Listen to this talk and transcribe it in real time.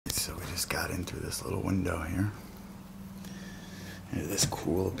just got in through this little window here into this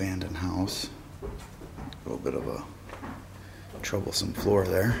cool abandoned house. A little bit of a troublesome floor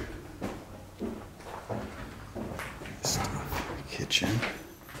there. Kitchen.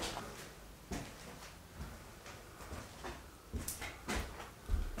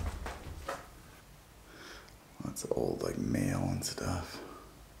 Lots of old like mail and stuff.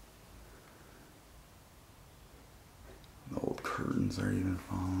 The old curtains are even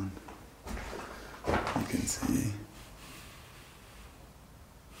fallen. You can see.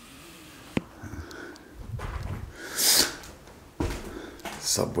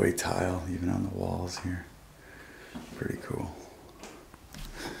 Subway tile even on the walls here. Pretty cool.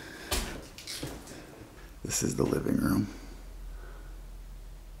 This is the living room.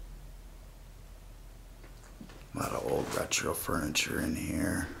 A lot of old retro furniture in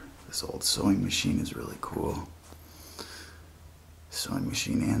here. This old sewing machine is really cool. Sewing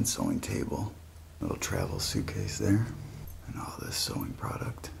machine and sewing table. Little travel suitcase there. And all this sewing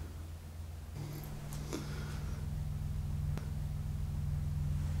product.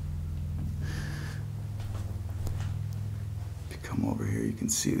 If you come over here, you can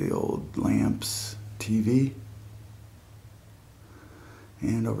see the old lamps, TV.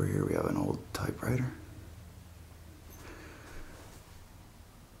 And over here we have an old typewriter.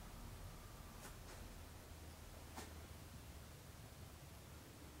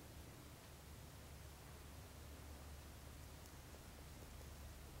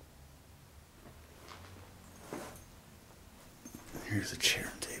 Here's a chair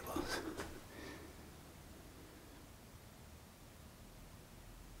and table.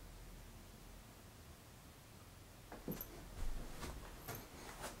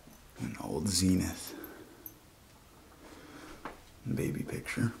 An old Zenith baby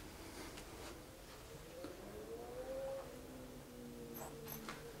picture.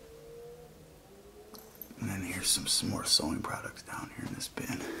 And then here's some more sewing products down here in this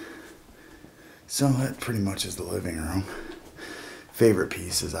bin. So that pretty much is the living room. Favorite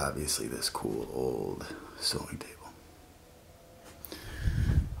piece is obviously this cool old sewing table.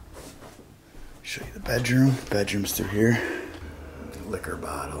 Show you the bedroom. Bedroom's through here. Liquor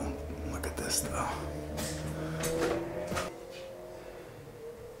bottle. Look at this though.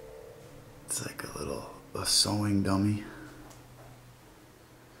 It's like a sewing dummy.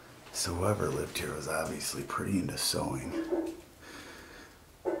 So whoever lived here was obviously pretty into sewing.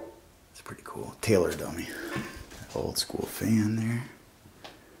 It's pretty cool. Tailor dummy. Old school fan there.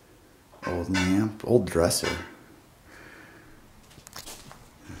 Old lamp. Old dresser.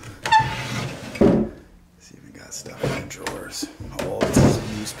 It's even got stuff in the drawers. Old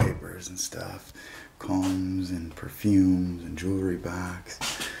newspapers and stuff. Combs and perfumes and jewelry box.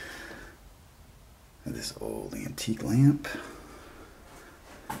 And this old antique lamp.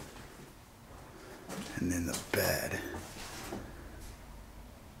 And then the bed.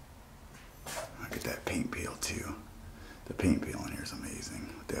 Look at that paint peel too. The paint peel in here is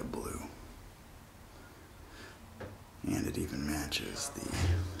amazing with that blue. And it even matches the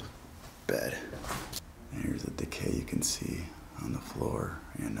bed. And here's the decay you can see on the floor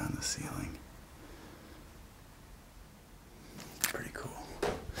and on the ceiling. Pretty cool.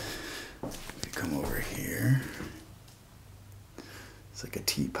 If you come over here, it's like a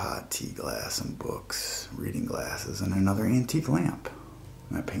teapot, tea glass, and books, reading glasses, and another antique lamp.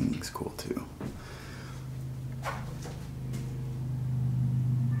 And that painting's cool too.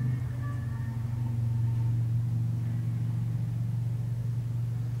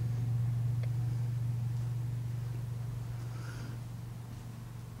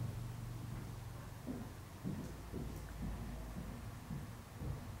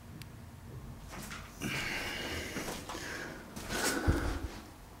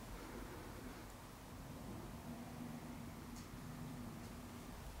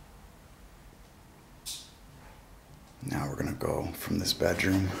 Now we're gonna go from this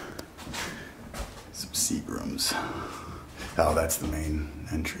bedroom, some seat rooms. Oh, that's the main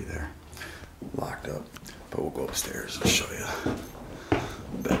entry there, locked up. But we'll go upstairs and show you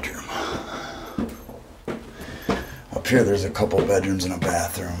the bedroom. Up here there's a couple bedrooms and a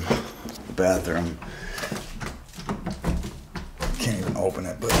bathroom. The bathroom, can't even open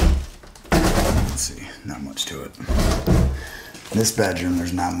it, but let's see, not much to it. This bedroom,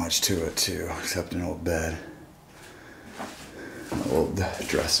 there's not much to it too, except an old bed. An old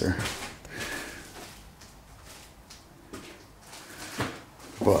dresser.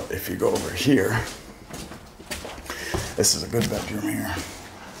 But if you go over here, this is a good bedroom here.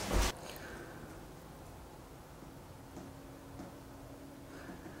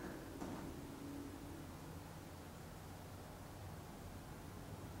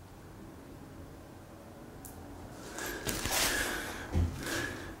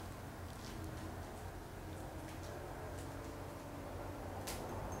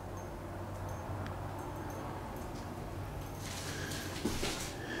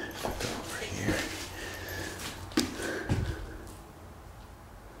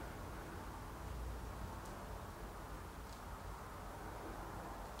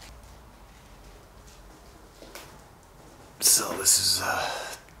 this is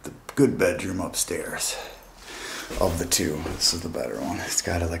the good bedroom upstairs of the two. This is the better one. It's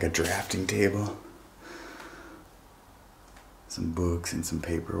got like a drafting table, some books and some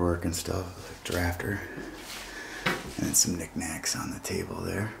paperwork and stuff, like drafter, and then some knickknacks on the table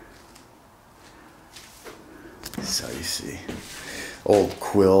there. So you see, old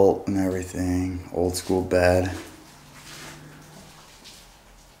quilt and everything, old school bed.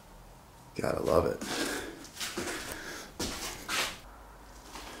 Gotta love it.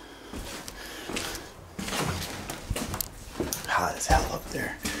 Hot as hell up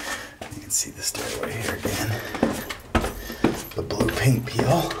there. You can see the stairway here again. The blue paint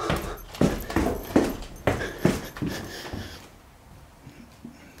peel.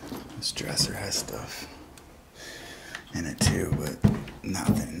 This dresser has stuff in it too, but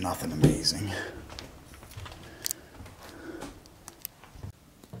nothing amazing.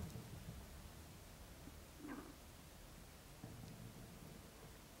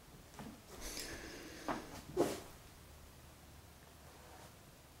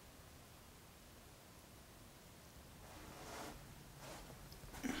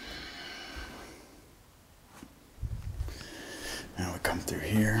 Now we come through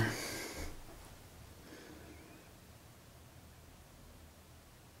here.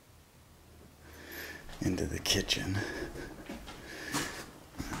 Into the kitchen.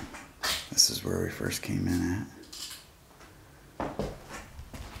 This is where we first came in at.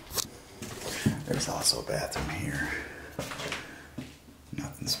 There's also a bathroom here.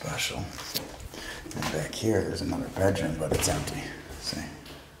 Nothing special. And back here there's another bedroom, but it's empty. See?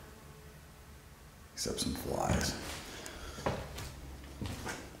 Except some flies.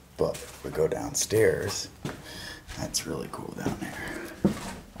 But if we go downstairs, that's really cool down there.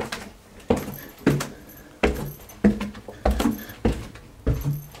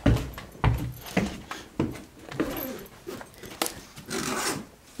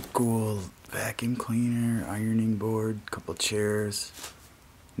 Cool vacuum cleaner, ironing board, couple chairs.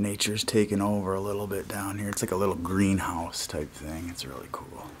 Nature's taken over a little bit down here. It's like a little greenhouse type thing. It's really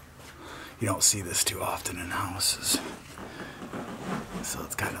cool. You don't see this too often in houses. So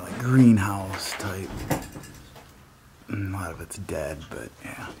it's kind of like greenhouse type. A lot of it's dead, but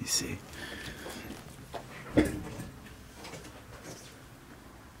yeah, you see.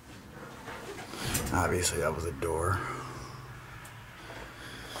 Obviously that was a door.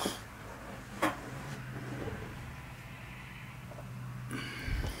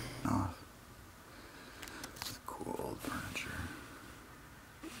 Off. Cool old furniture.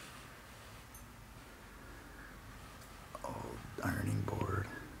 Old ironing board.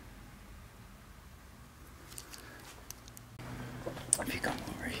 If you come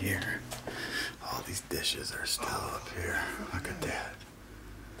over here, all these dishes are still up here. Look at that.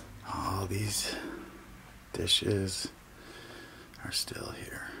 All these dishes are still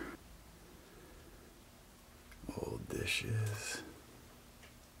here. Old dishes.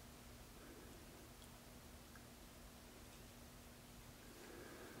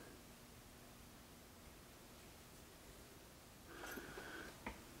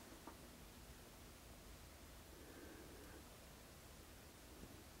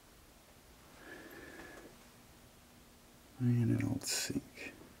 And an old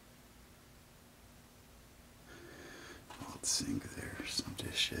sink. Old sink there, some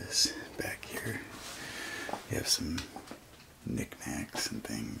dishes. Back here, you have some knickknacks and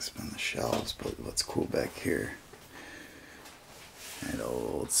things on the shelves, but what's cool back here, that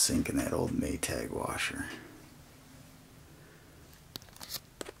old sink and that old Maytag washer.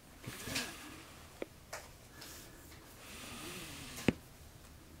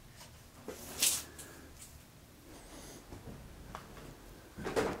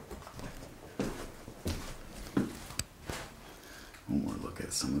 One more look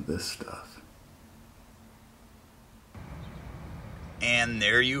at some of this stuff. And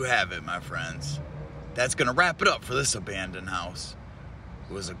there you have it, my friends. That's gonna wrap it up for this abandoned house.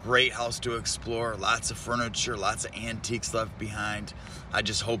 It was a great house to explore, lots of furniture, lots of antiques left behind. I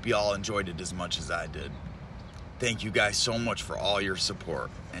just hope y'all enjoyed it as much as I did. Thank you guys so much for all your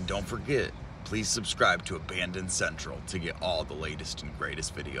support. And don't forget, please subscribe to Abandoned Central to get all the latest and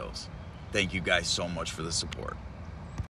greatest videos. Thank you guys so much for the support.